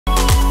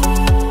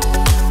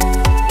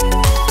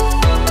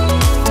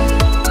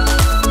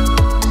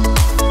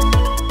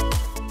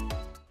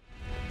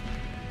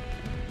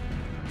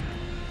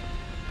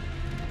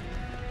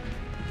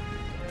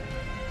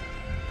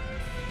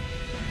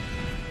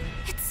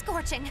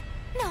scorching.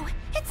 No,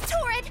 it's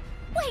torrid.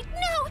 Wait,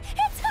 no,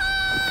 it's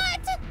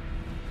hot!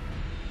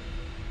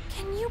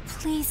 Can you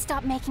please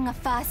stop making a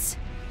fuss?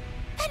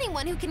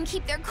 Anyone who can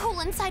keep their cool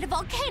inside a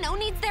volcano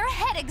needs their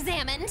head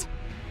examined.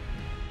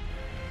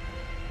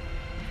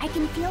 I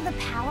can feel the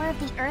power of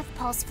the Earth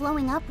Pulse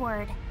flowing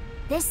upward.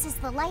 This is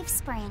the life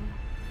spring.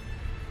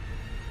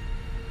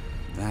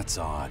 That's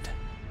odd.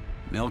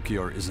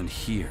 Melchior isn't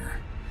here.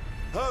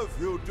 Have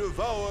you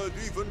devoured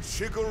even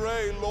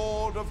Shigure,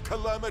 Lord of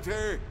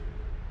Calamity?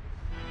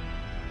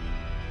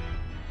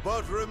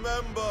 But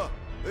remember,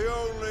 the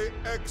only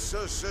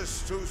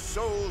exorcists whose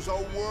souls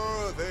are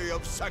worthy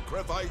of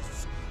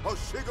sacrifice are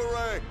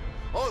Shigure,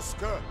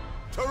 Oscar,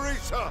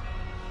 Teresa,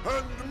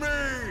 and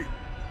me!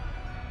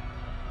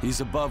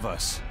 He's above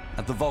us,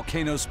 at the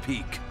volcano's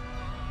peak.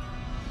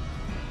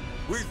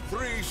 With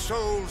 3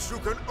 souls, you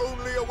can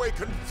only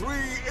awaken 3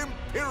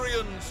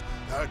 Empyreans.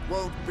 That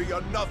won't be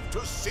enough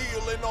to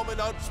seal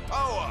Innominat's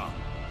power.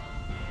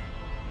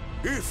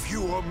 If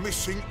you are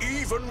missing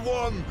even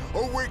one,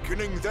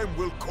 awakening them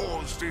will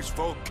cause this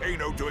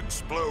volcano to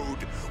explode,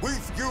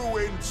 with you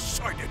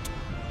inside it.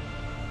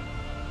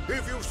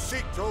 If you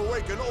seek to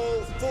awaken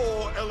all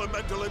 4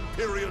 elemental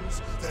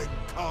Empyreans, then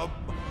come.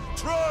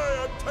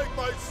 Try and take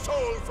my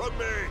soul from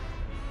me!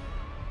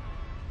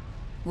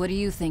 What do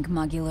you think,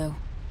 Magilo?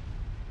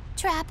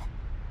 Trap.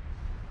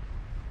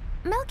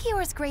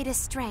 Melchior's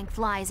greatest strength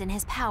lies in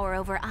his power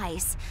over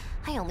ice.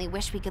 I only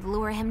wish we could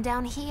lure him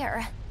down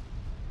here.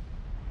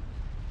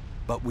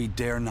 But we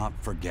dare not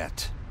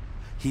forget.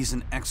 He's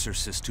an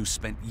exorcist who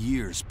spent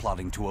years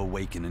plotting to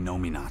awaken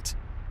Innominat.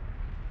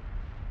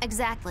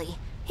 Exactly.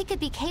 He could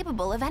be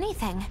capable of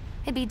anything.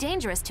 It'd be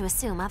dangerous to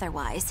assume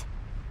otherwise.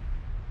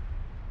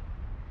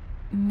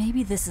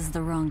 Maybe this is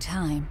the wrong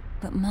time,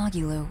 but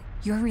Magilo,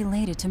 you're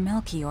related to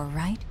Melchior,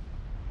 right?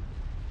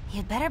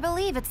 You'd better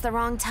believe it's the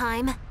wrong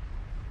time.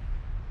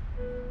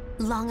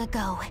 Long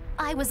ago,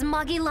 I was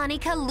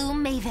Magilanica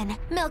Loom Maven,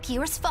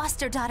 Melchior's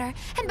foster daughter,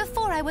 and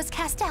before I was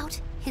cast out,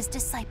 his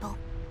disciple.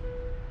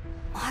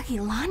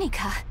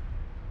 Magilanica?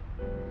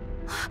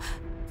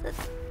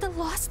 The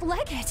lost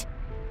legate?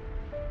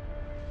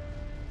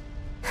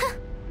 Huh.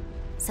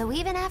 So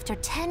even after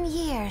 10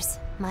 years,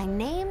 my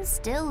name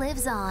still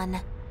lives on.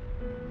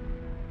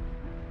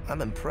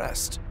 I'm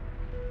impressed.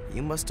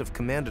 You must have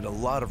commanded a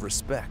lot of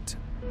respect.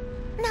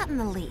 Not in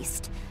the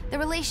least. The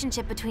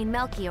relationship between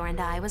Melchior and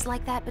I was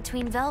like that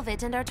between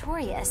Velvet and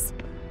Artorias.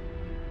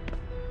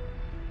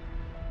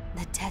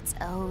 The debts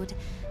owed,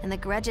 and the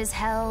grudges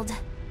held.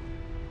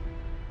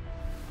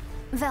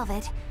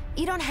 Velvet,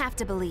 you don't have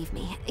to believe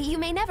me. You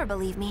may never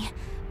believe me.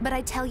 But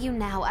I tell you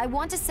now, I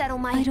want to settle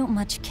my— I don't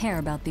much care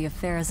about the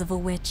affairs of a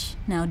witch,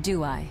 now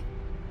do I?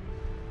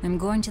 I'm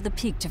going to the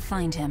peak to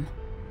find him.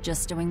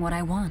 Just doing what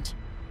I want,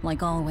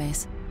 like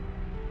always.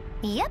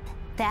 Yep,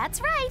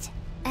 that's right.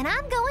 And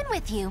I'm going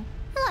with you,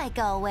 like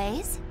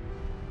always.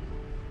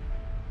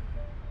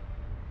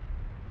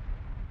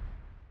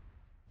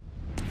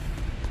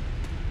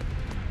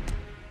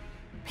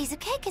 Piece of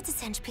cake, it's a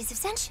cinch, piece of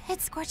cinch.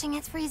 It's scorching,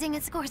 it's freezing,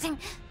 it's scorching.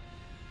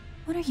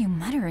 What are you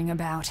muttering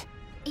about?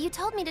 You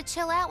told me to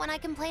chill out when I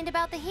complained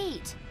about the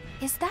heat.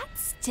 Is that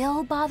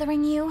still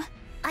bothering you?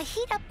 I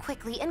heat up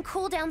quickly and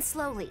cool down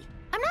slowly.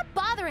 I'm not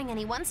bothering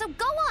anyone, so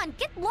go on,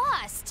 get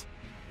lost.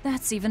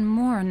 That's even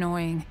more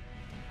annoying.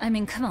 I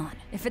mean, come on.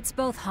 If it's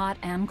both hot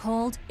and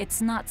cold,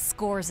 it's not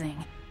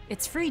scorzing.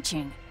 It's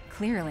freeching,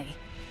 clearly.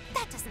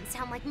 That doesn't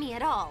sound like me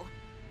at all.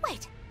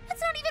 Wait,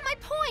 that's not even my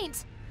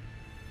point.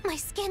 My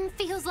skin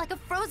feels like a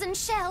frozen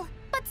shell,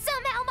 but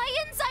somehow my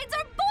insides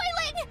are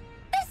boiling!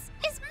 This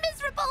is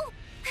miserable!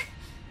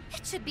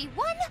 It should be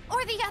one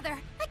or the other.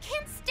 I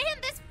can't stand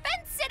this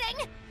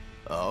fence-sitting!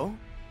 Oh?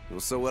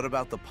 Well, so what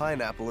about the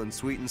pineapple and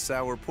sweet and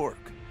sour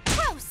pork?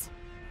 Gross!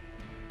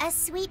 A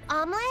sweet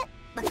omelet?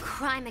 The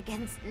crime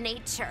against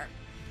nature.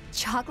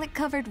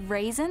 Chocolate-covered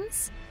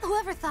raisins?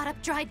 Whoever thought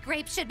up dried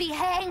grapes should be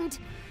hanged!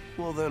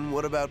 Well then,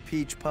 what about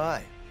peach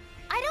pie?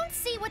 I don't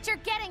see what you're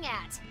getting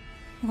at!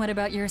 What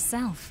about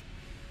yourself?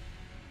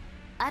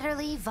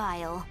 Utterly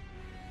vile.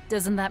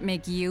 Doesn't that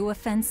make you a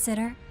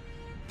fence-sitter?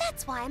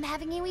 That's why I'm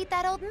having you eat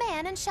that old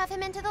man and shove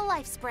him into the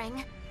life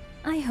spring.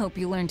 I hope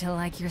you learn to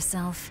like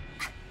yourself.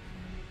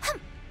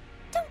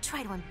 Don't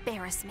try to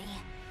embarrass me.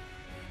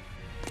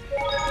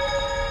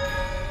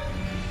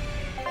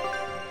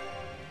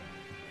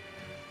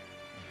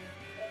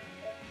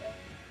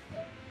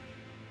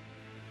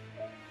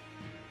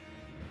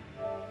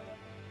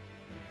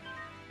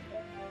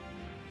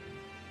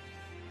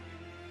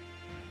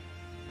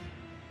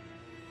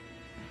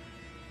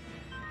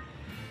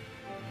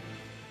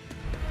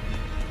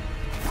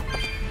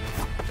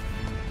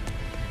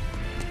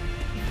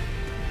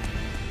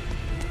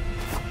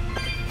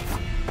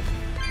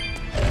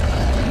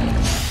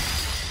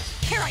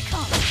 Here I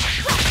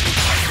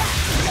come!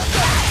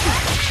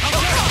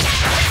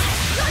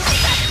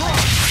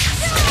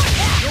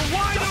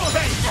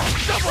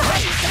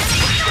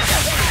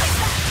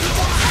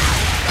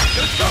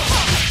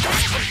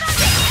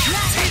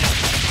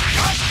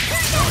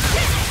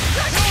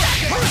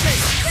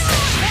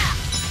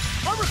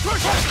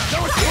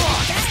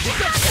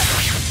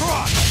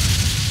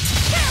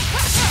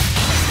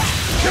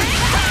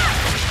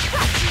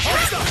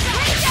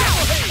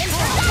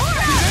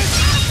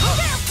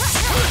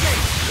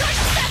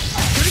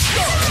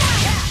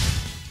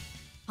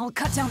 I'll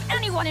cut down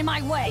anyone in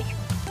my way!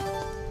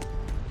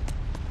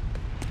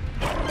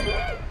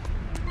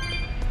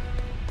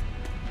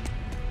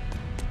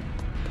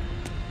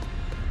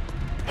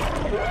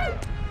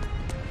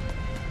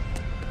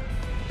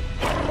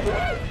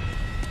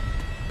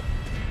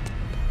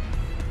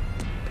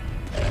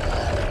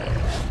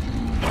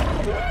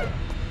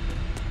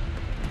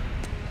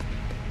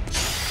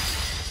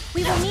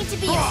 We will need to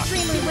be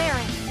extremely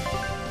wary.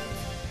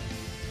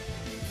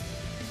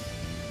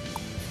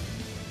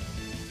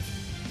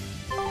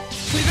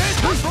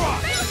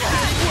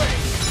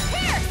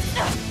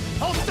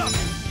 I'll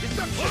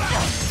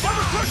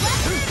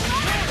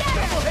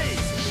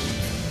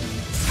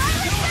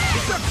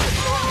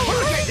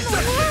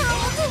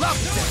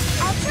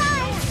try!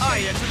 I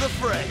enter the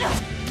fray!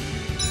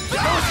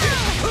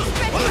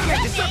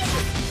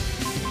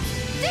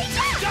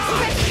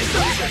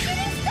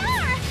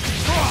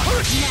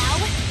 Now,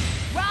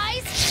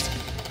 rise!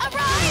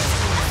 Arise!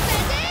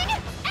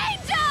 Ascending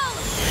angels!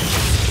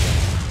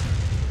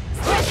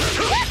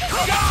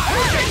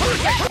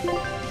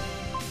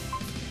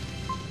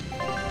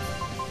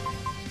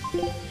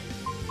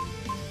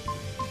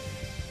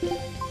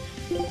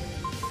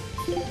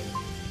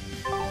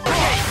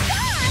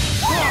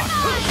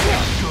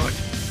 Good.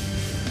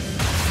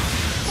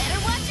 Better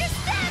watch your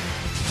step!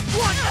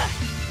 What?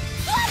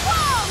 Blood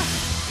wall!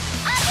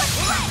 Atlas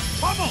split!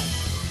 Bubble!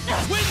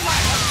 Wind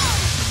lag!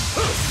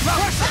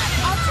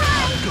 I'll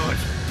try! Good.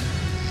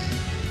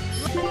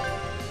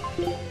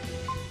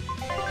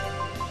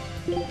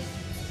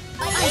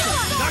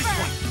 Nice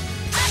one!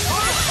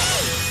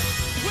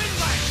 Wind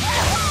lag!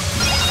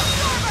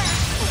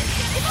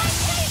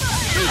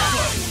 Too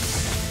slow!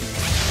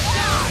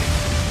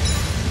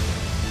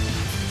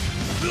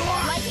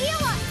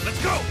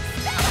 Let's go!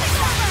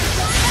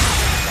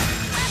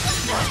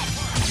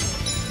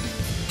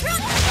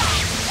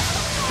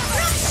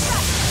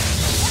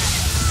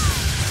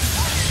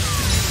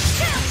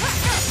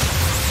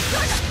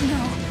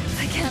 No, I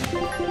can't.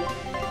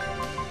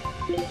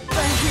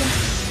 Right here.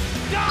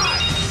 Die!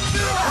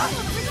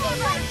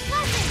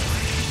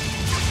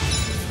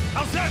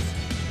 How's this?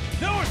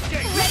 No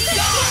escape!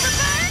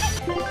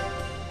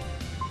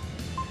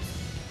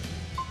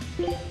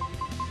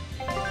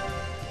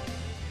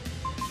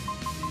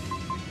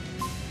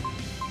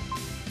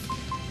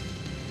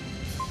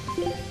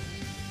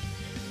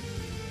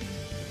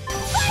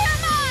 Fire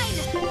mine!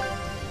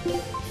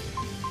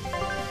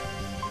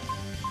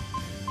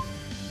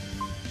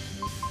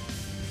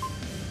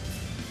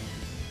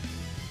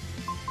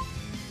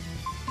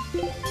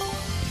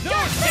 No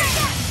escape!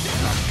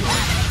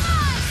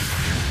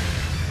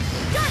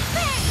 Dark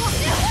Fang!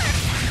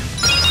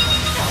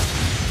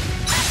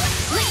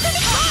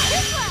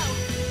 It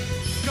works!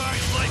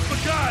 Guys like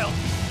beguile!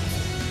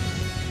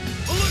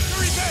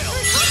 Illusory veil!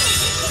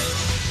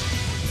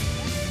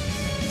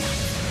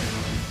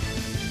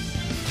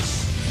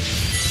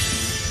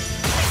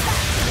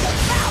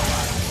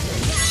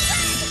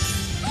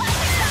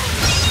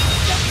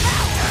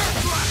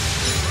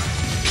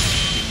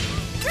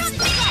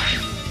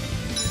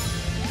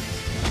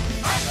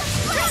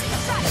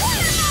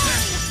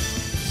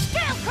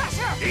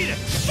 Eat it!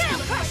 Scale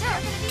Crusher!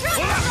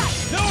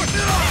 No,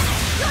 it's not!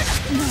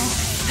 No,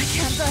 I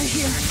can't die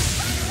here.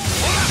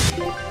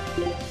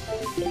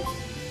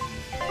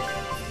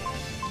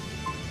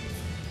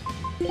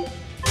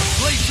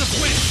 Blades of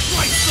wind,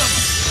 slice them!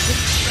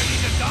 Ready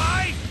to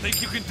die? Think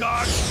you can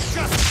dodge?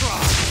 Just try!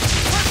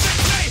 Perfect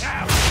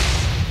mayhem!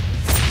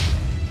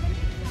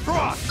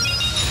 Frost!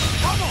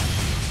 Bubble!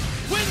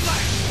 Wind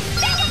lag!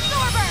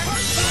 Absorber!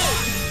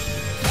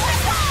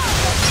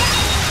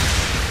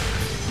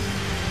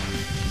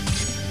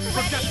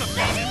 Forget the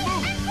fucking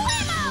move! And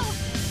blammo!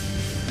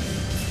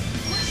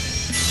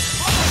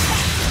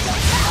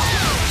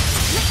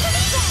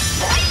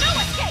 No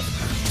escape!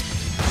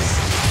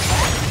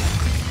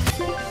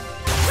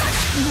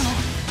 No,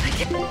 I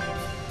can't.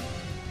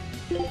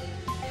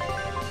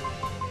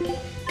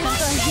 Can't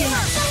die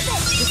here.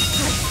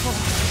 Disgraceful.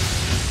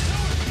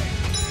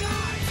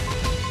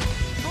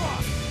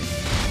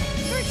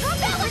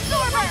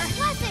 Absorber!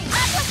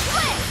 Atlas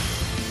split!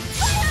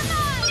 Fire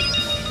mine!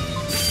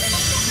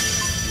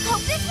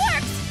 Hope this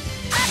works!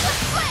 Atlas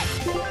split!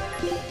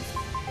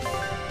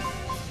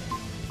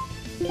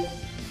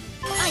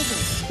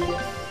 Isaac.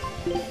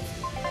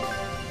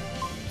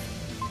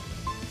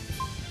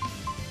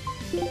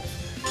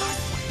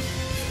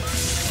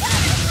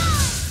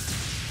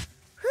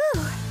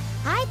 Whew.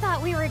 I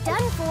thought we were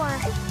done for.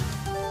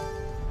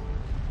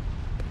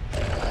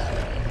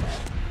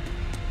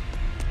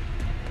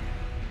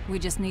 We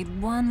just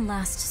need one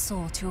last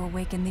soul to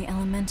awaken the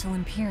elemental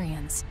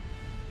Empyreans.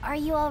 Are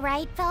you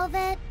alright,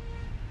 Velvet?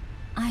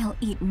 I'll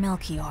eat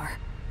Melchior,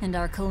 and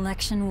our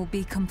collection will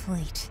be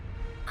complete.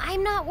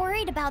 I'm not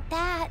worried about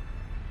that.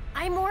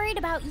 I'm worried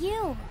about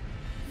you.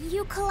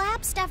 You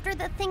collapsed after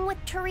the thing with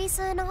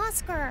Teresa and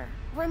Oscar,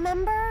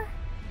 remember?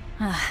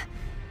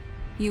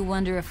 You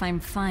wonder if I'm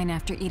fine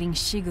after eating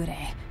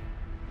Shigure.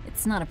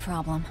 It's not a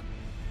problem.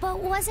 But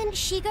wasn't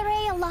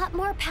Shigure a lot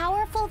more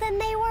powerful than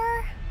they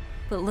were?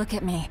 But look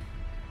at me.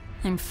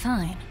 I'm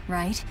fine,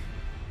 right?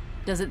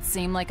 Does it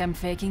seem like I'm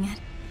faking it?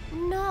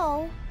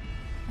 No.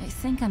 I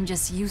think I'm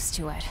just used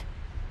to it.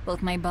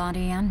 Both my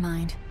body and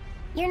mind.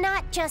 You're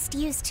not just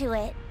used to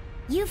it.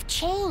 You've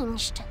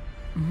changed.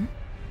 Hmm?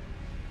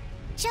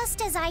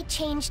 Just as I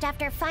changed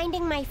after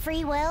finding my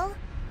free will,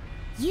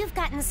 you've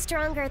gotten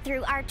stronger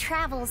through our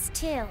travels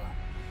too.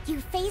 You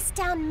faced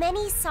down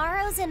many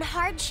sorrows and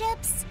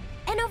hardships,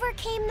 and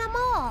overcame them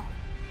all.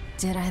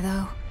 Did I,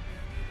 though?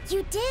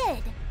 You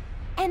did.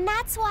 And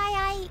that's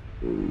why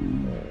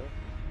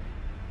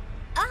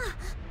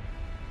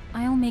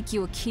I'll make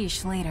you a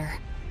quiche later.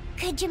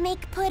 Could you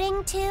make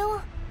pudding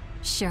too?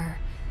 Sure.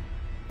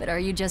 But are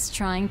you just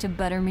trying to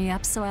butter me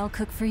up so I'll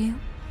cook for you?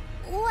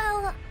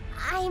 Well,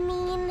 I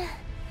mean...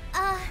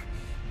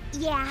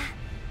 yeah.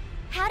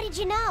 How did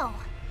you know?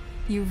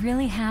 You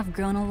really have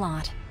grown a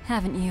lot,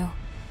 haven't you?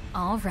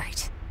 All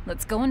right.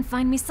 Let's go and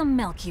find me some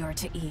Melchior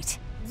to eat.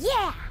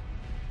 Yeah!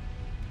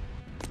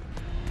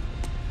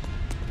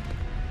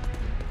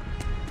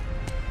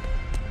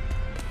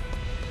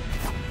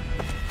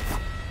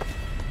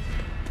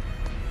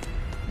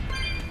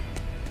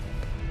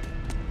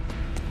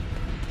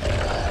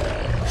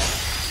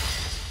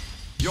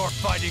 You're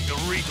fighting the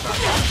Reaper.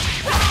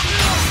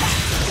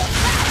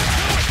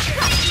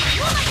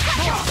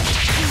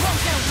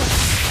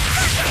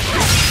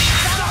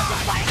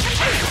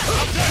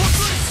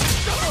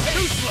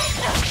 Too slow.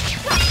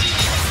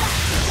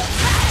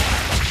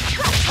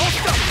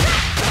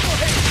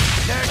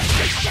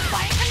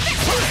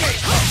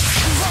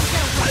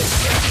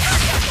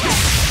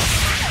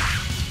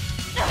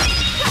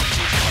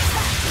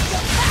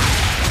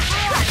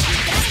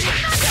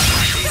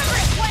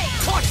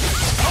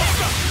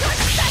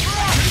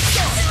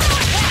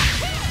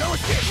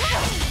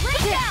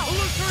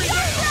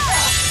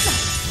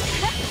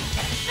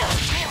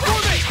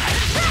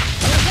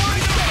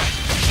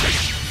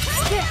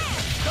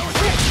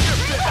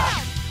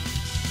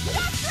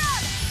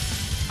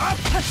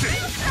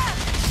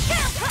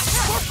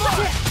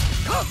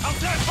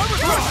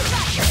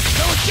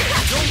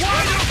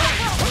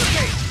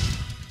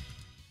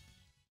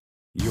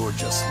 You're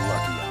just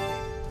lucky on me.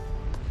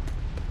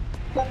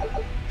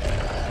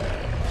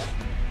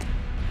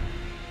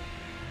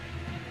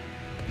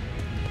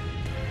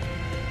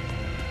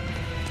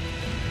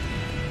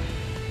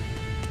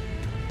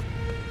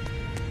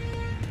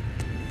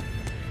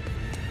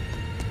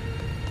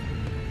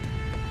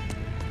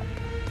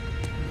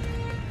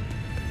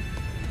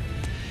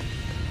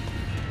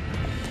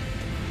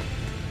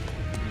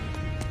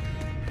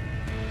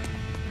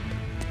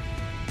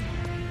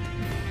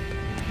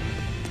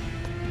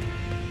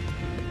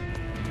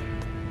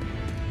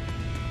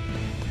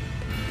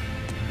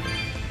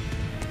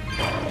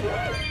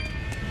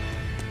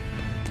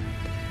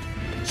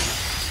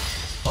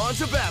 On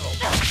to battle!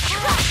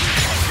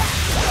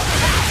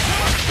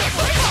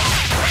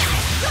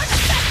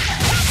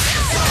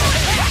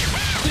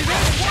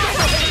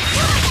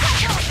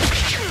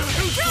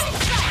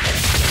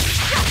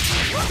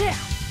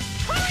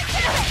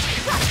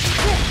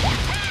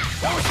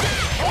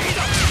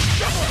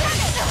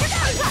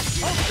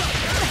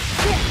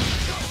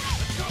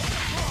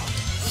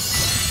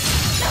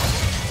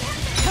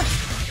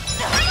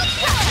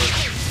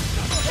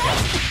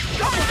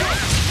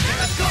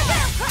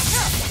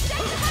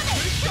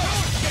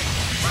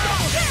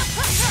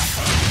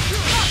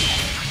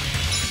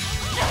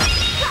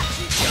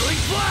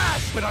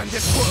 But I'm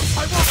this close,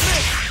 I won't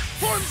miss!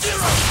 Form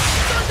zero!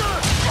 Thunder!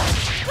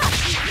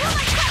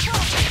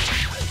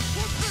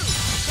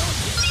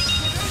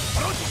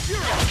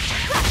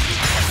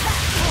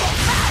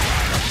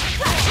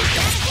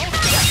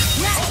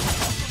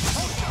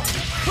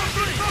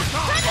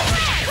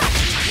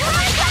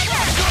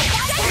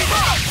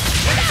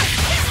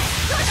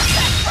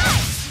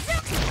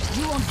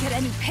 You won't get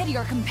any pity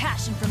or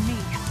compassion from me.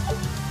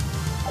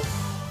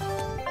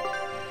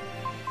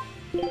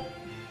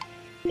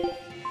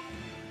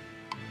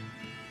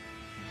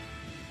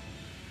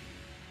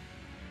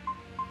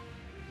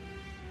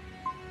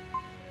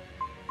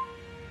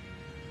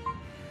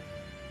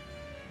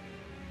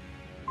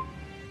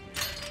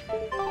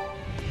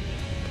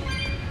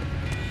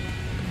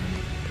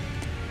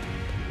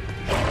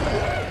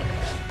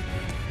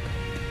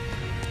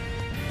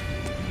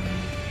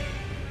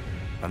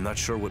 I'm not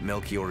sure what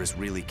Melchior is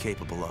really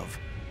capable of.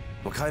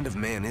 What kind of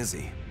man is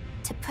he?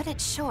 To put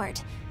it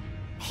short,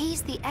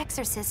 he's the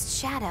Exorcist's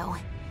shadow.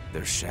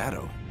 Their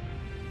shadow?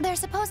 They're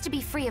supposed to be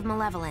free of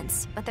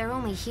malevolence, but they're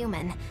only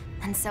human,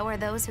 and so are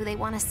those who they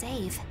want to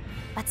save.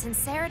 But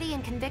sincerity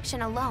and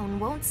conviction alone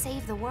won't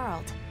save the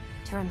world.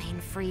 To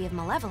remain free of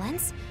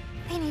malevolence,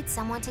 they need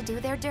someone to do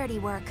their dirty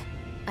work.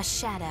 A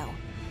shadow.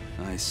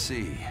 I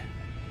see.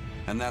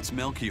 And that's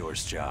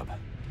Melchior's job.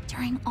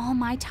 During all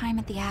my time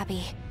at the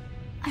Abbey,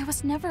 I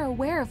was never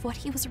aware of what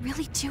he was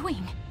really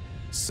doing.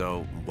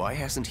 So, why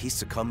hasn't he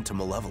succumbed to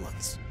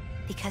malevolence?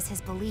 Because his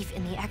belief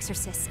in the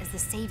exorcists as the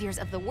saviors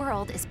of the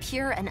world is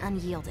pure and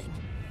unyielding.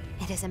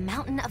 It is a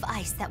mountain of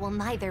ice that will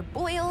neither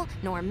boil,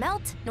 nor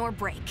melt, nor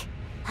break.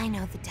 I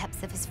know the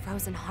depths of his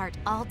frozen heart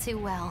all too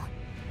well.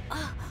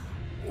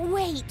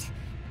 Wait,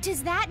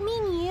 does that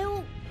mean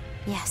you...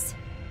 Yes.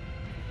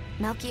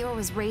 Melchior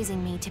was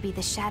raising me to be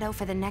the shadow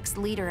for the next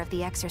leader of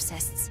the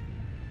exorcists.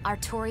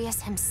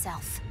 Artorius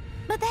himself.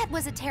 But that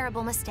was a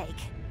terrible mistake.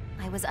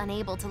 I was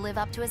unable to live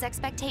up to his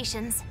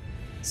expectations.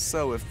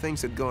 So if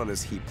things had gone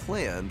as he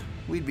planned,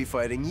 we'd be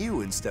fighting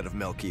you instead of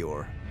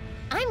Melchior.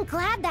 I'm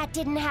glad that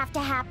didn't have to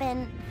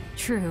happen.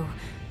 True.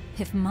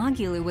 If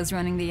Magilu was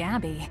running the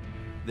Abbey...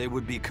 They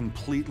would be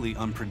completely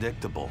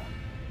unpredictable.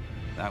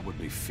 That would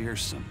be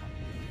fearsome.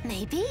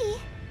 Maybe,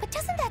 but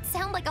doesn't that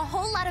sound like a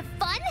whole lot of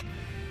fun?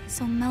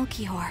 So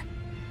Melchior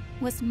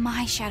was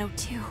my shadow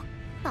too.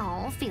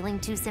 Oh, feeling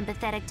too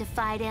sympathetic to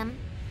fight him?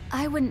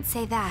 I wouldn't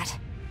say that.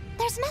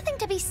 There's nothing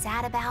to be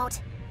sad about.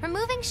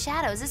 Removing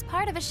shadows is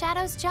part of a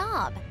shadow's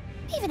job.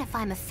 Even if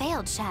I'm a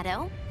failed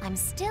shadow, I'm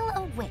still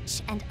a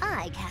witch, and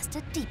I cast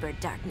a deeper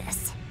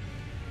darkness.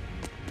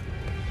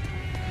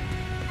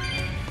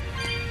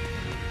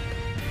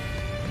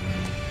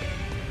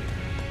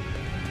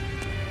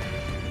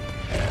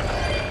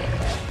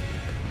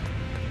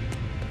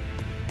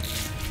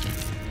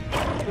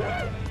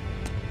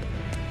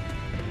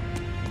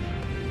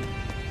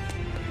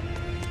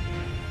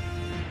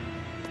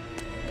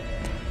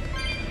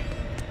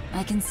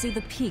 I can see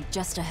the peak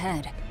just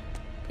ahead.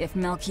 If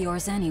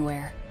Melchior's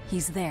anywhere,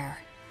 he's there.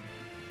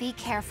 Be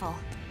careful.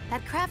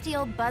 That crafty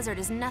old buzzard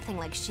is nothing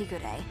like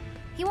Shigure.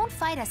 He won't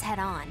fight us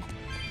head-on.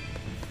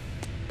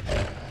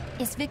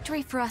 Is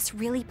victory for us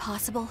really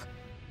possible?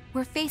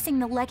 We're facing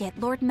the legate,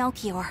 Lord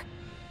Melchior.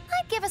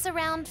 I'd give us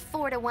around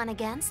 4-1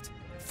 against.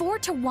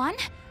 4-1?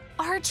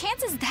 Are our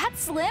chances that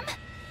slim?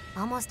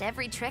 Almost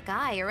every trick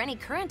I or any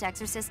current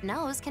exorcist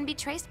knows can be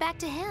traced back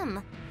to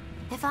him.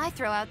 If I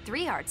throw out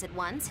 3 arts at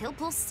once, he'll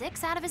pull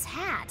 6 out of his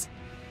hat.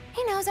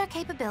 He knows our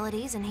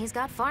capabilities, and he's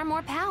got far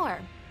more power.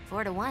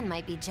 4-1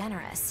 might be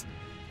generous.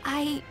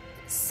 I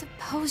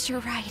suppose you're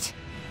right.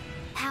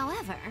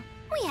 However,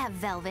 we have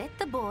Velvet,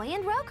 the boy,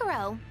 and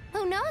Rokuro.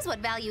 Who knows what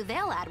value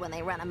they'll add when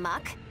they run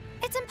amok?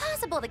 It's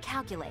impossible to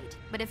calculate,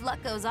 but if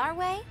luck goes our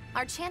way,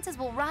 our chances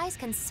will rise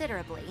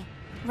considerably.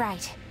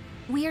 Right.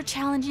 We are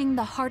challenging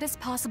the hardest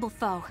possible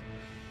foe.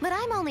 But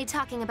I'm only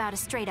talking about a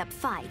straight-up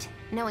fight.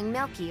 Knowing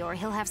Melchior,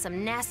 he'll have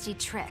some nasty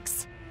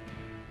tricks.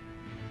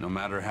 No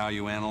matter how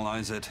you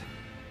analyze it,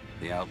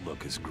 the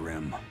outlook is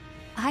grim.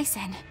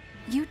 Eisen,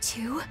 you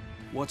too?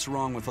 What's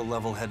wrong with a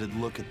level-headed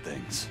look at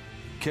things?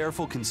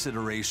 Careful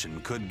consideration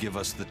could give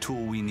us the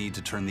tool we need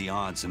to turn the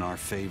odds in our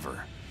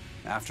favor.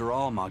 After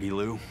all,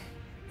 Magilu,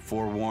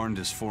 forewarned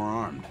is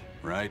forearmed,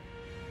 right?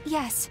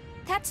 Yes,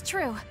 that's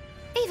true.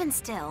 Even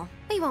still,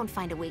 we won't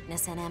find a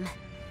weakness in him.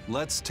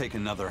 Let's take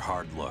another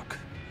hard look.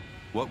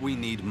 What we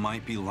need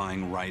might be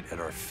lying right at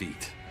our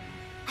feet.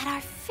 At our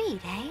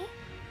feet, eh?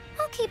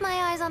 I'll keep my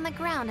eyes on the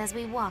ground as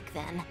we walk,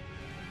 then.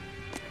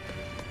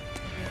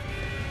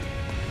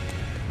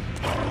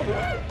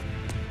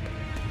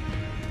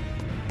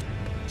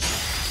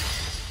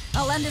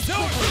 I'll end this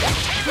quickly.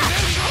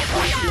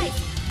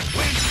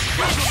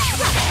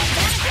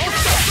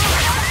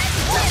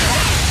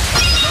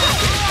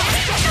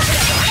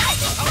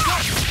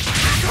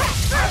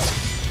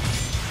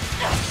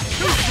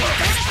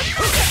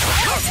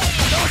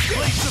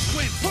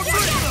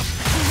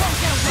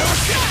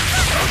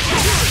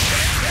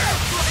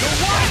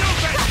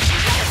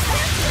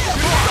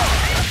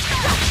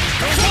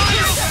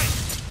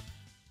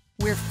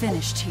 We're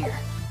finished here.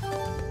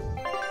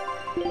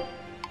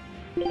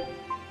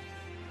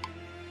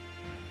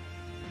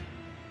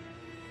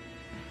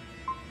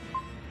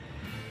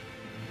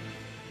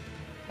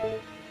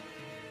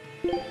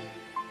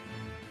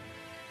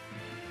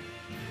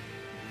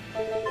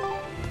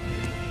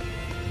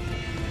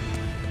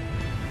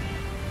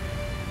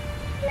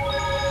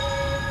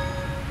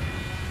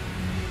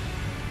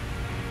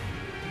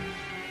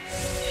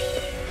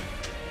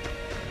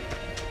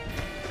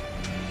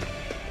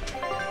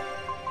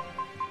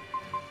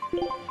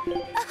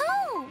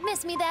 Oh,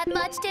 miss me that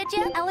much, did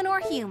you? Eleanor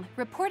Hume,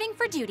 reporting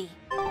for duty.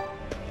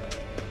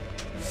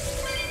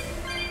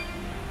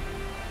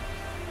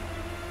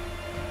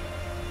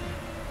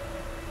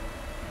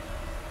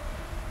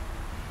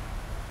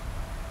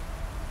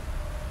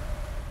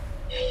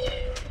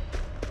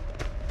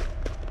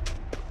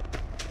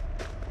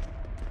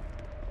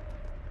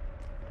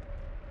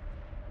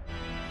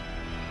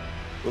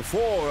 The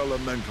 4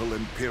 elemental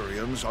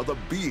Empyreans are the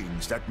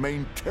beings that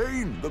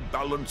maintain the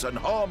balance and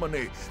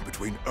harmony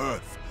between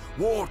earth,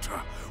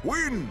 water,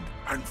 wind,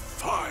 and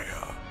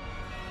fire.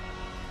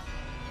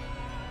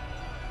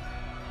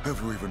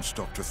 Have you even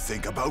stopped to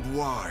think about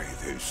why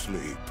they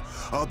sleep?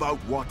 About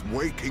what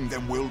waking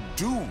them will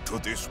do to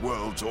this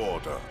world's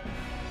order?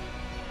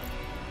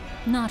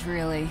 Not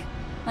really.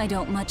 I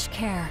don't much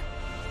care.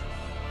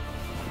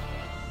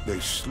 They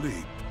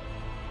sleep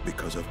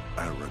because of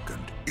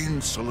arrogant,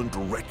 insolent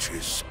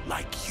wretches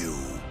like you.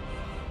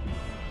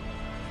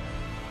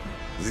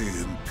 The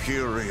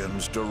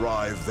Empyreans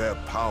derive their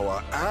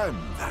power and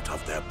that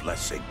of their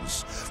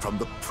blessings from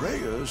the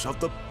prayers of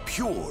the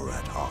pure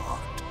at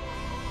heart.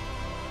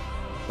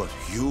 But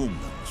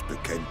humans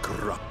became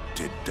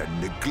corrupted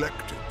and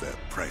neglected their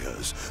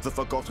prayers. The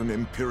forgotten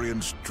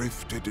Empyreans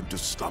drifted into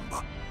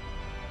slumber.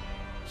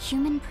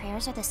 Human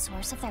prayers are the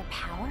source of their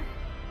power?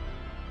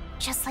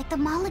 Just like the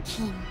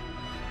Malachim.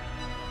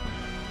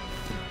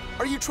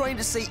 Are you trying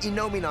to say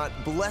Innominat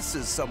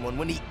blesses someone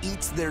when he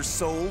eats their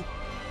soul?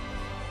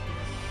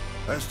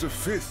 As the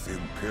fifth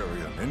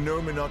Empyrean,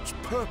 Innominat's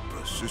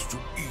purpose is to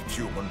eat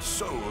human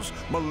souls,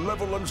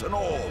 malevolence and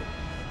all,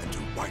 and to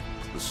wipe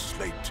the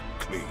slate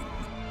clean.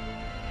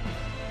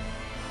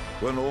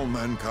 When all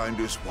mankind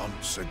is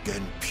once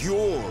again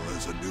pure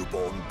as a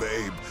newborn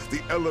babe,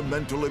 the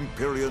elemental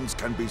Empyreans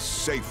can be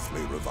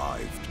safely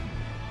revived.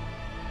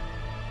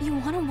 You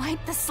want to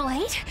wipe the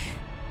slate?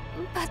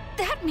 But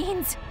that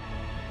means...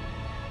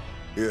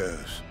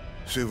 Yes,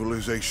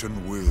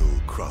 civilization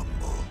will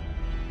crumble.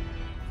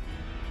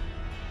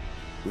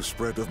 The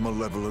spread of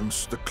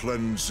malevolence, the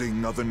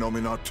cleansing of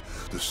Innominat,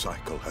 the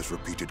cycle has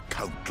repeated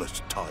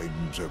countless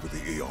times over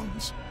the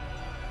eons.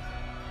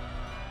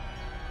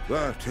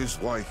 That is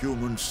why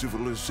human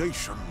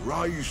civilization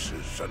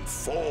rises and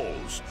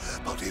falls.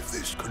 But if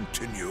this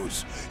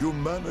continues,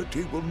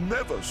 humanity will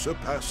never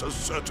surpass a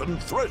certain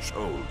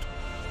threshold.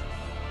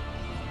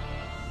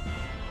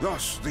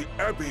 Thus, the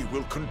Abbey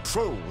will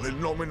control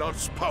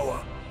Innominat's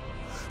power,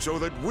 so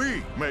that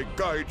we may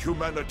guide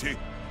humanity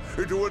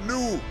into a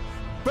new,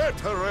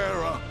 better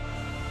era.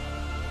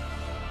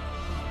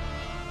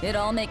 It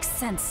all makes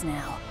sense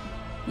now.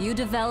 You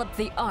developed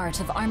the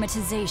art of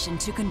armatization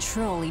to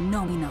control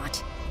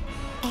Innominat.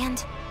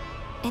 And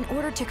in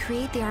order to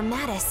create the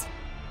Armatis,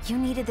 you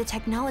needed the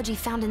technology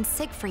found in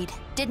Siegfried,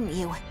 didn't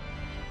you?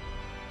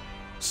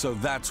 So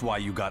that's why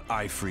you got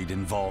Ifried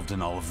involved in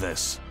all of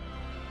this.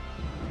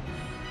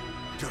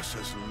 Just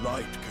as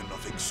light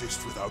cannot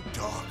exist without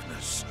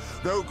darkness,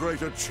 no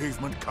great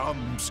achievement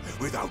comes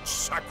without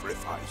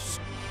sacrifice.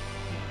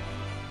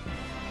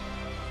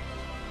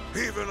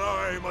 Even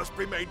I must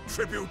be made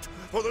tribute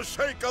for the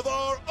sake of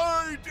our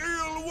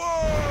ideal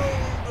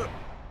world!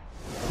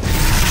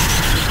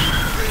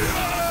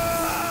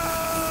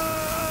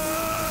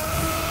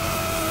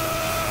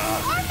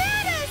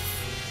 Armatis!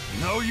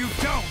 No, you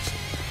don't!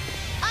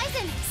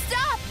 Eisen,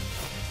 stop!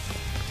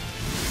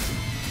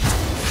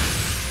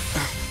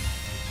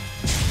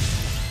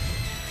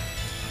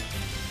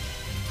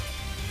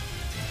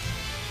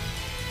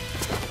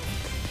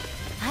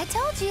 I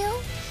told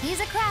you, he's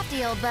a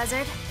crafty old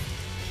buzzard.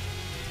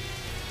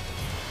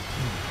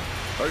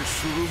 I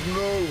should have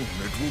known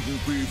it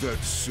wouldn't be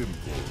that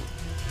simple.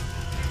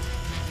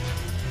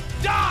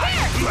 Die!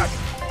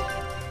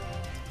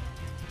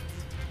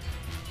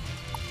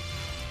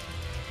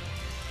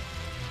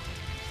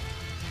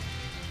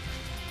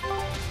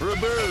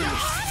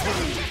 Rebellious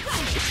fool!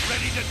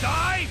 Ready to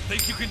die?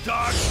 Think you can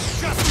dodge?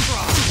 Just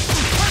try!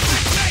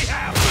 Perfect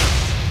mayhem!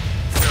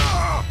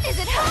 Is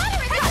it hot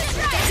or is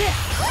it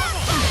dry?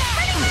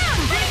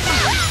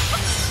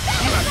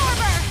 Turn around!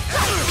 Absorber!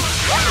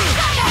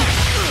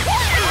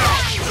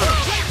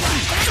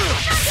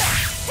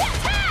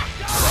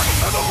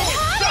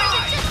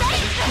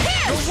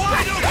 You're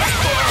wide open!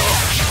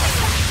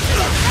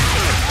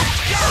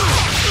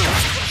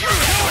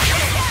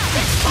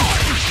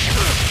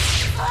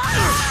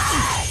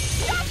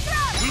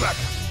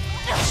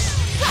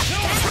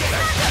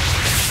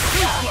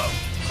 Too slow!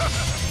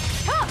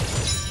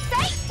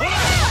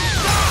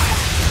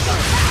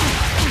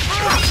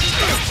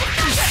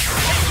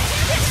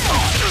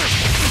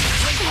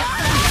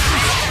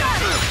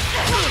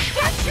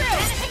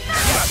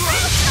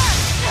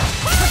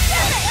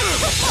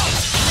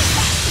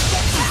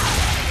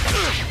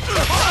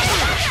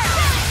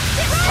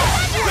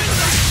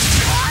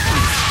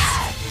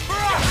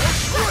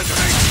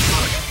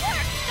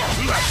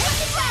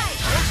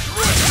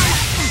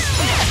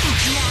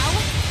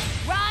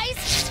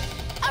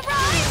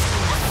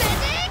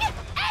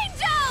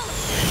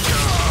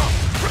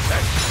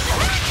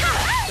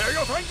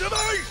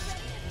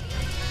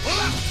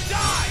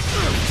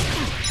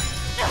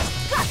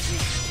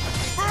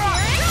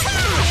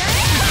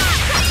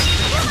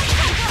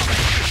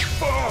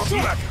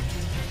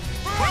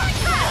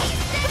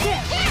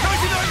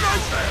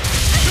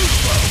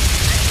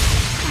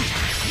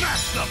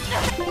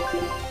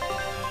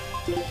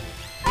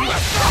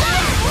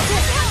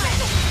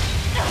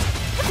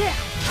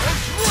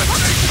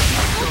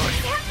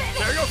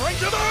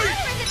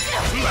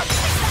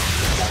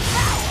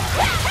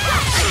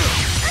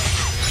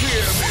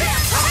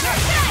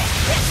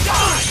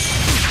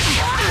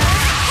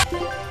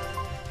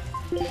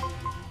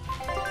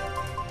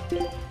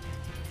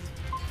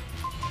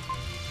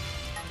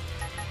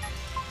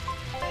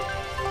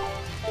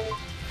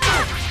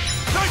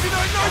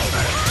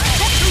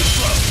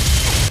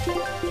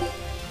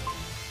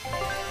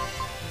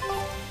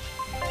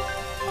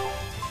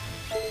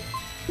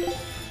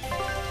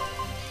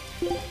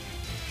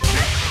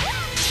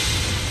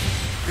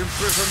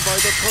 Imprisoned by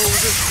the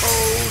coldest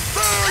cold,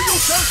 there you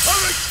shall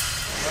perish!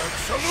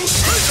 Absolute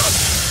traitor!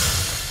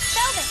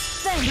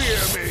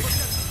 Hear me!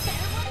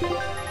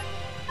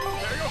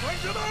 There you find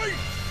tonight!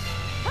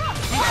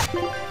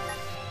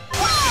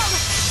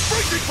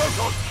 Breaking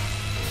photon!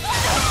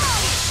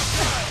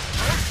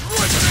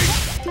 Riveting!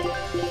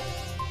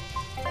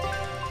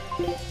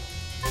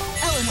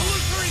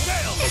 Illusory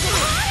veil!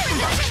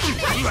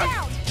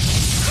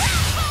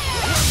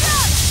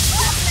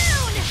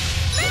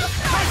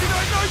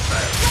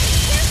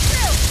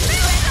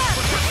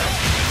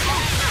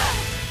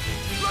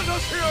 Let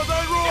us hear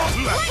thy roar!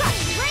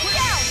 Rain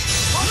down!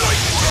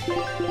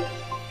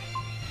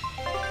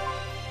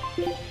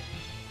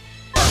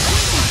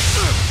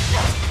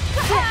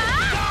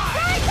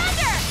 Fairy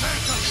thunder!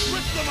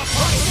 Rip them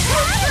apart!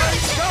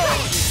 Let's go!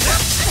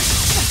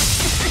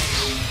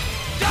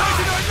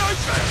 99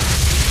 nightmare!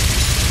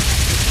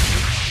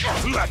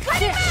 Let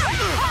him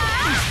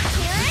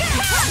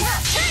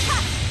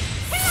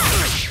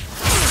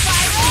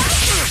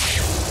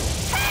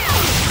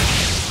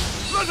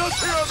Let us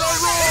hear thy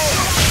roar!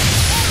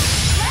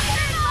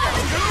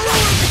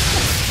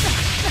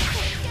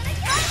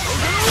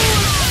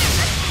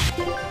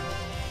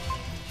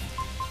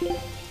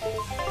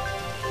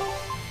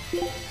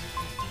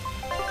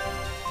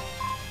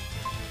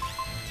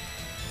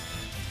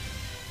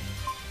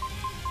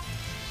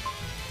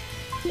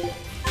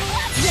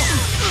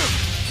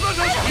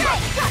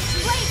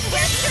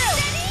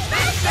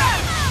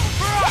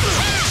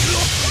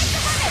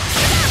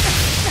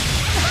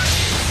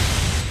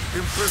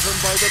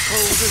 Imprisoned by the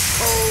coldest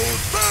cold,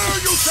 there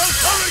you shall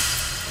perish!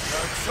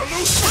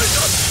 Absolute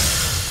traitor!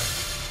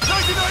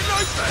 99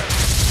 nightmare!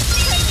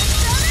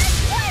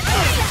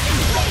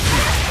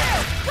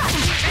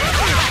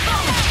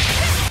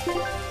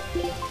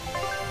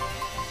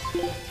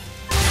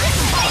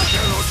 I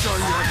cannot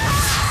join you!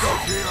 Not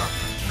here!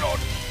 Not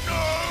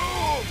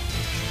now!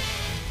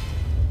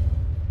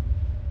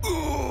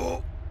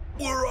 Oh,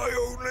 were I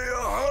only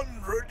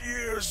 100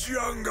 years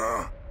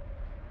younger!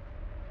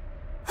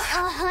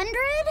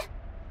 100?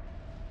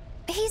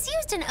 He's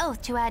used an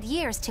oath to add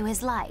years to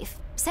his life.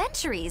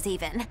 Centuries,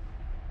 even.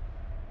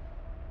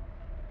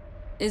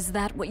 Is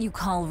that what you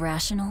call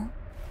rational?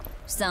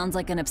 Sounds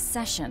like an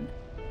obsession.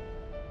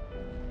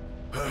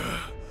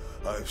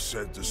 I've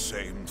said the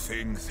same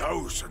thing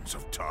thousands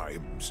of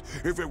times.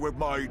 If it were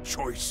my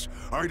choice,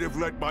 I'd have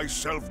let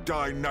myself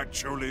die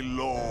naturally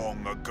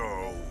long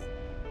ago.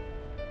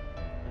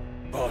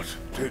 But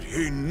did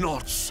he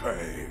not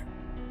say?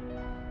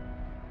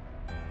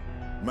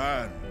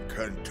 Man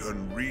can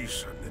turn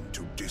reason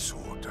into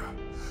disorder,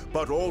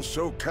 but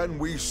also can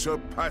we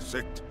surpass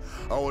it.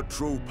 Our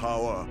true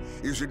power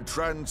is in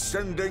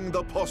transcending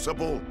the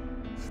possible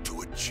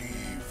to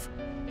achieve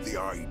the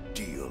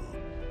ideal.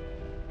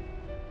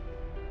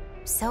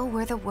 So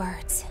were the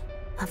words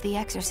of the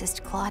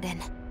exorcist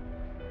Claudin.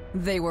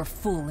 They were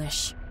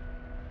foolish.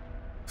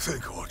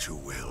 Think what you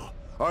will.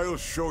 I'll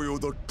show you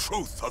the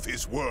truth of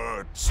his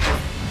words.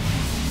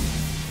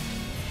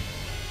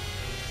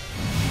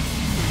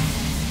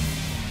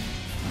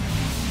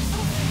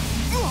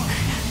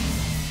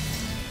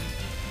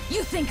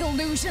 You think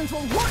illusions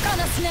will work on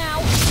us now?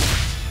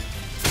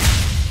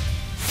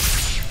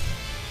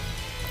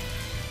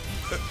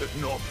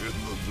 Not in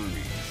the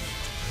least.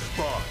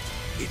 But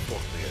it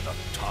bought me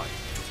enough time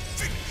to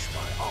finish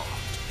my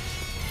art.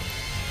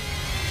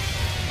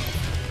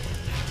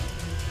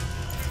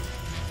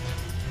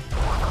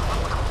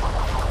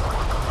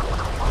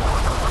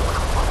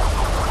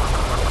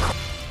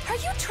 Are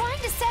you trying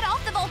to set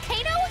off the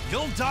volcano?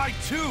 You'll die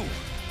too!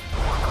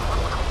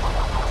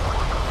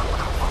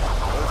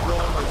 As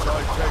long as I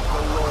take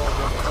the Lord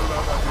of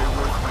Calamity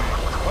with me,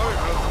 I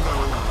have no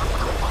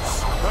regrets.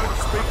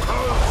 That's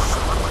because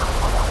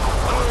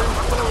I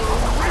follow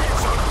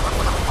reason!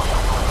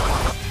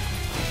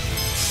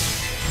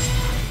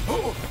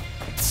 Oh.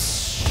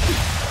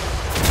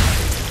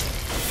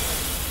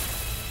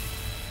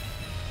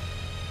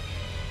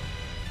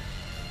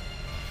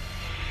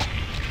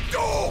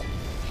 Oh!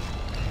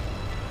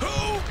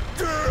 How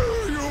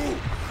dare you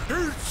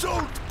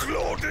insult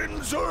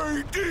Claudin's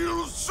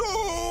ideal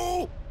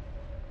soul!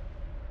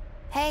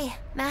 Hey,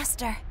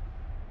 Master.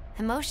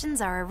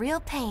 Emotions are a real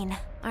pain,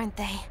 aren't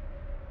they?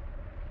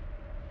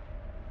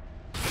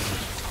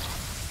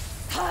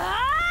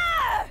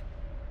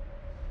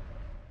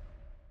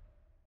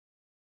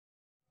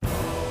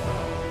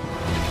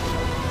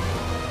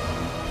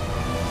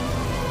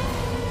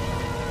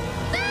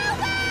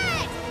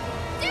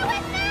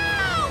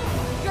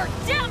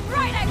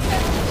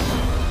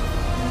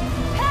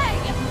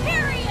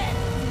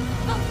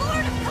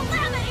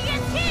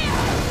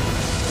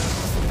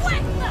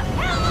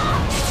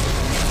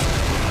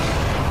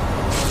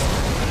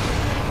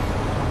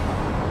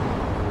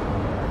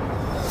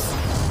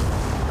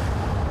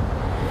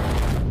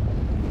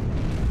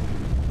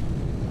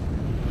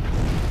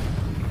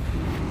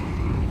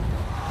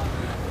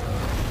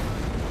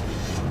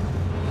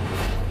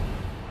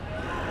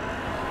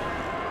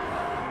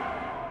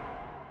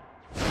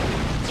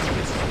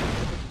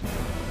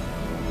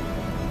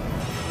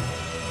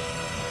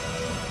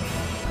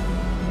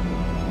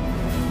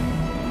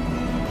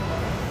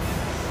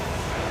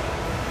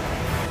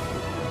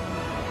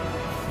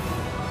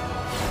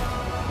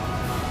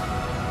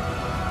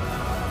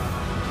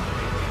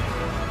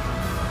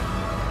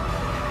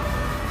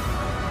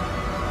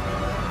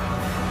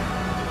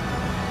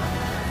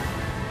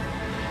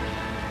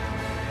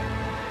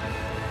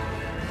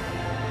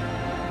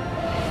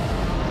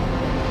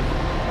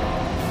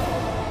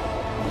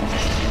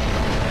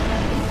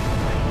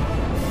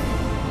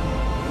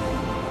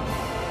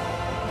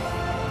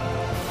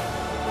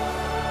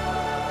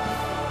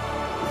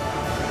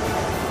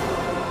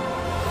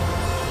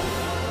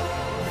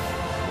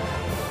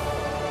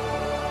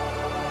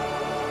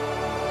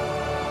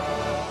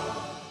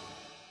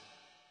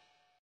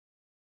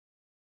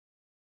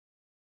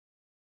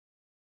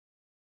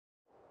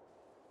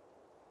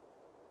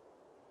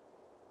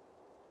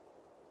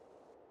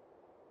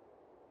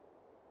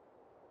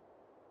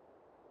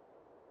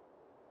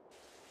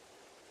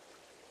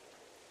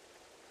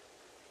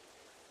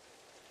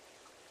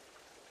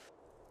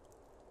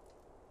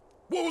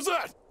 What was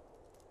that?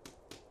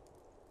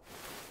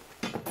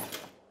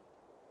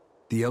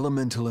 The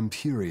elemental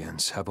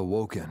Empyreans have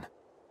awoken.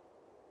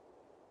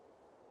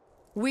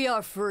 We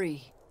are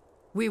free.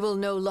 We will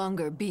no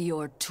longer be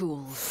your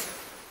tools.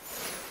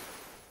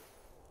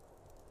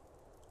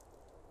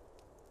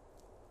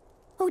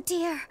 Oh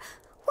dear,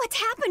 what's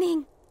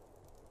happening?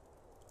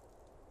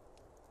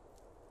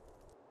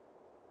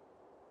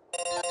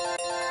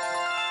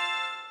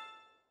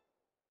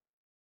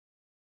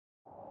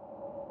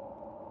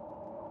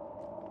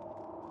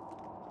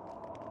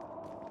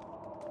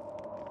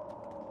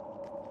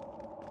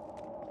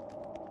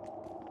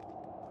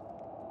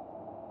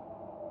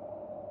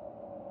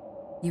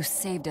 You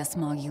saved us,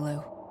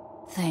 Magilou.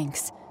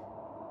 Thanks.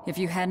 If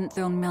you hadn't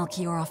thrown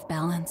Melchior off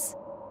balance,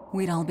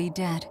 we'd all be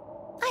dead.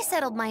 I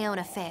settled my own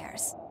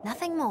affairs.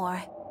 Nothing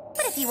more.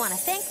 But if you want to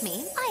thank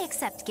me, I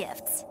accept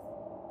gifts.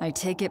 I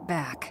take it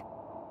back.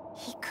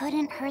 He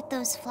couldn't hurt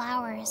those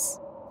flowers.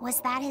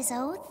 Was that his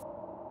oath?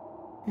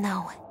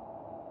 No.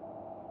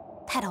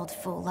 That old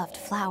fool loved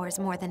flowers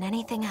more than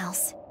anything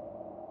else.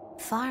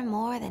 Far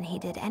more than he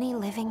did any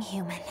living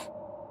human.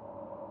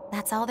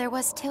 That's all there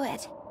was to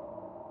it.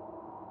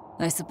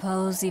 I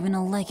suppose even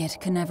a legate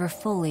can never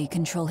fully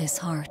control his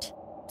heart.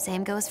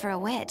 Same goes for a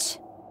witch.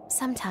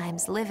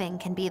 Sometimes living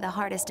can be the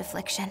hardest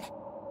affliction.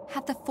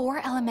 Have the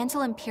 4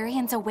 elemental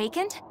Empyreans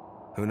awakened?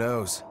 Who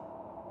knows?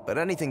 But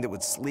anything that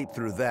would sleep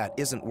through that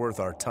isn't worth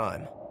our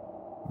time.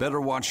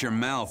 Better watch your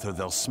mouth or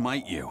they'll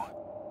smite you.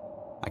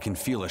 I can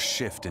feel a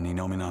shift in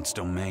Inominat's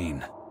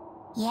domain.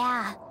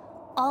 Yeah,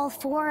 all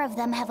 4 of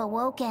them have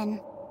awoken.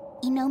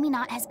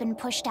 Inominat has been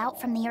pushed out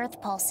from the Earth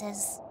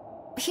pulses.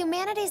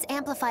 Humanity's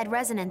amplified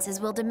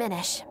resonances will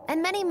diminish,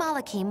 and many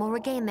Malachim will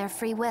regain their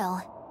free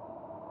will.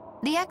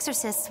 The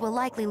Exorcists will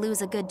likely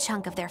lose a good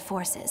chunk of their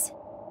forces.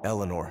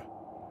 Eleanor,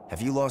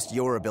 have you lost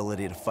your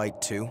ability to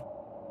fight too?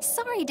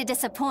 Sorry to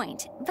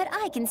disappoint, but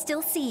I can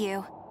still see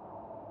you.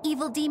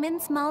 Evil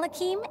demons,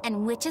 Malachim,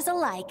 and witches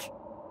alike.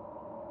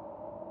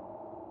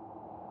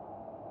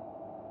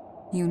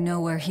 You know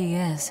where he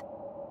is.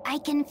 I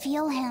can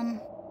feel him.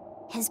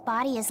 His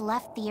body has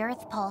left the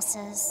Earth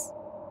pulses.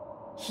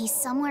 He's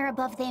somewhere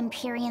above the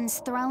Empyrean's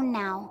throne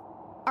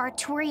now.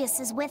 Artorias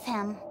is with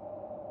him.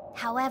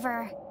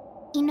 However,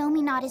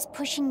 Inominat is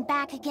pushing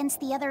back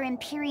against the other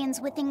Empyreans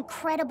with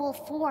incredible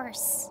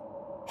force.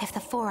 If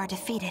the 4 are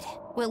defeated,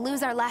 we'll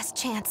lose our last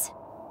chance.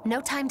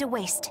 No time to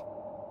waste.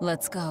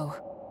 Let's go.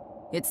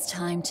 It's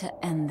time to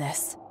end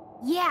this.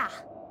 Yeah.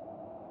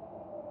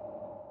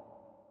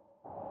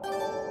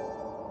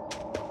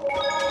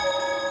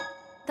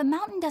 The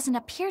mountain doesn't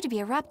appear to be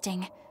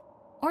erupting,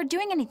 or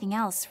doing anything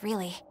else,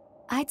 really.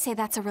 I'd say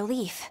that's a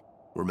relief.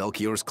 Were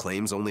Melchior's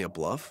claims only a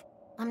bluff?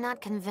 I'm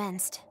not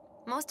convinced.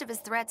 Most of his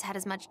threats had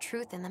as much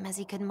truth in them as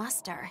he could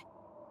muster.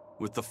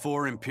 With the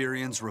 4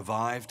 Empyreans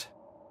revived,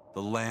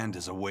 the land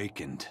is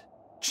awakened.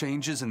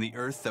 Changes in the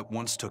Earth that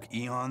once took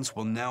eons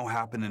will now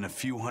happen in a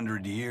few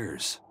hundred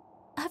years.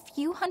 A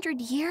few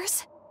hundred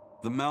years?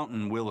 The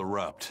mountain will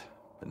erupt,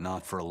 but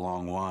not for a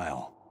long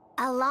while.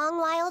 A long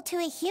while to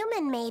a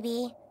human,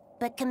 maybe.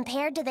 But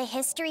compared to the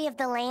history of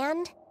the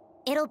land,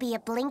 it'll be a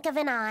blink of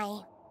an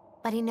eye.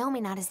 But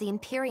Inominat is the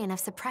Empyrean of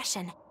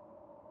suppression.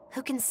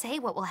 Who can say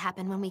what will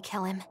happen when we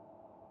kill him?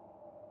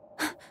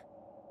 Well,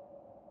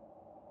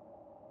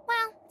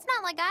 it's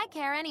not like I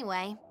care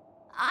anyway.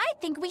 I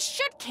think we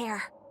should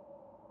care.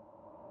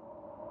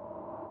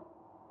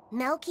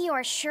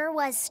 Melchior sure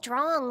was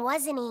strong,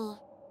 wasn't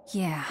he?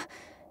 Yeah.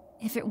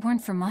 If it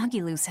weren't for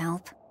Magilou's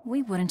help,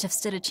 we wouldn't have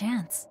stood a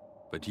chance.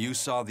 But you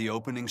saw the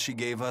opening she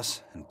gave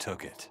us and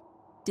took it.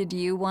 Did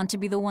you want to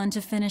be the one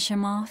to finish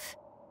him off?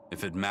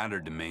 If it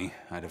mattered to me,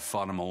 I'd have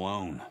fought him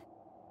alone.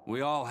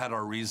 We all had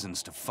our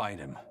reasons to fight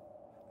him.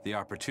 The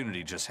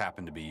opportunity just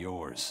happened to be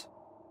yours.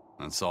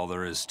 That's all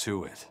there is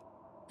to it.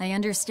 I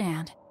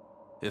understand.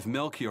 If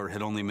Melchior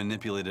had only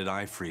manipulated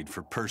Ifrid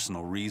for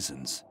personal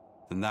reasons,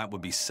 then that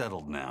would be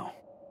settled now.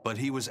 But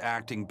he was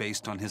acting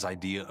based on his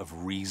idea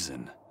of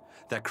reason.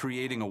 That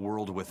creating a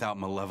world without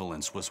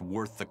malevolence was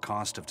worth the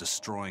cost of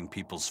destroying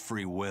people's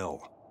free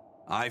will.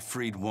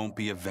 Ifrid won't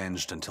be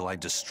avenged until I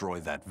destroy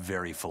that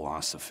very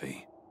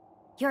philosophy.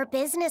 Your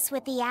business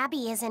with the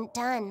Abbey isn't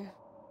done.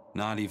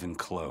 Not even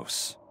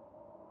close.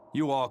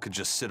 You all could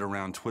just sit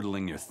around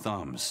twiddling your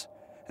thumbs,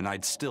 and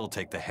I'd still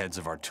take the heads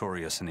of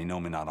Artorias and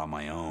Inominat on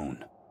my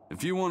own.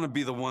 If you want to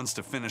be the ones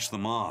to finish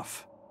them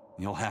off,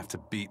 you'll have to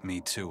beat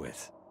me to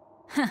it.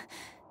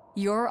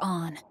 You're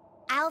on.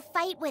 I'll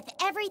fight with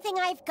everything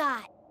I've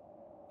got.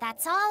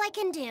 That's all I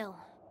can do.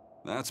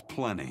 That's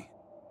plenty.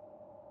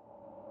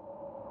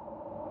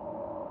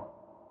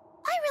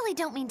 I really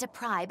don't mean to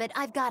pry, but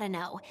I've gotta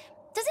know.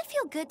 Does it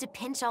feel good to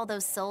pinch all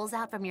those souls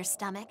out from your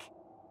stomach?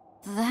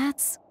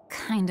 That's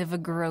kind of a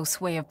gross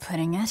way of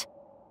putting it.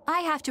 I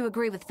have to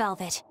agree with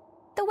Velvet.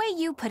 The way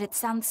you put it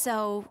sounds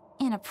so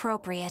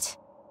inappropriate.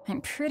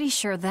 I'm pretty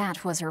sure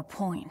that was her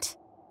point.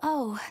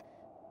 Oh,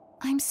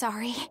 I'm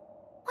sorry.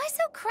 Why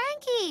so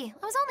cranky?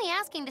 I was only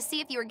asking to see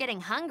if you were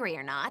getting hungry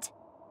or not.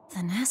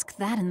 Then ask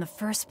that in the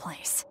first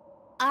place.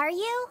 Are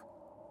you?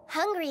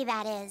 Hungry,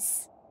 that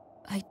is.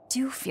 I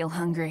do feel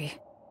hungry,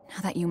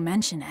 now that you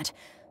mention it,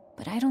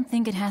 but I don't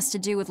think it has to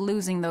do with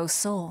losing those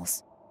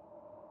souls.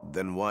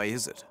 Then why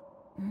is it?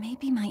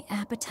 Maybe my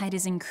appetite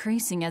is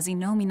increasing as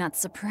Inominat's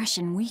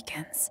suppression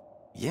weakens.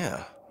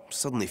 Yeah, I'm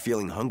suddenly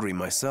feeling hungry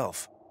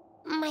myself.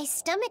 My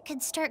stomach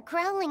could start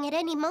growling at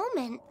any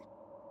moment.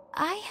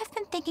 I have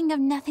been thinking of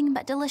nothing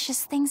but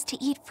delicious things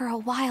to eat for a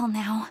while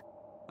now.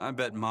 I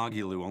bet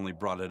Magilu only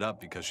brought it up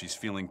because she's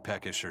feeling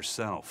peckish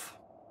herself.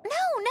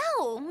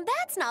 No,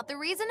 that's not the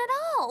reason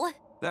at all.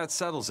 That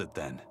settles it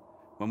then.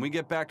 When we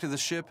get back to the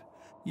ship,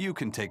 you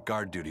can take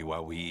guard duty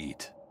while we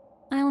eat.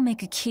 I'll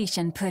make a quiche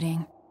and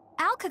pudding.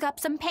 I'll cook up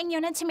some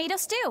pinyon and tomato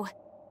stew.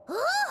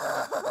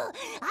 Ooh,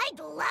 I'd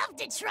love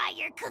to try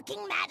your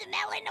cooking, Madam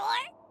Eleanor.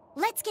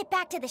 Let's get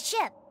back to the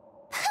ship.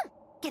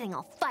 Getting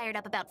all fired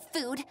up about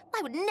food.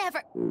 I would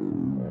never...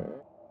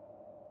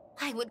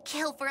 I would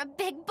kill for a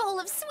big bowl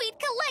of sweet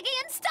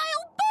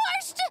Kalegian-style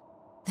borscht!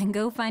 Then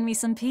go find me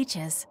some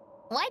peaches.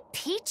 Why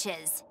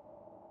peaches?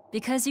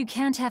 Because you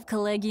can't have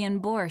Kalegian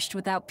borscht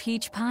without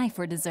peach pie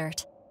for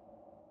dessert.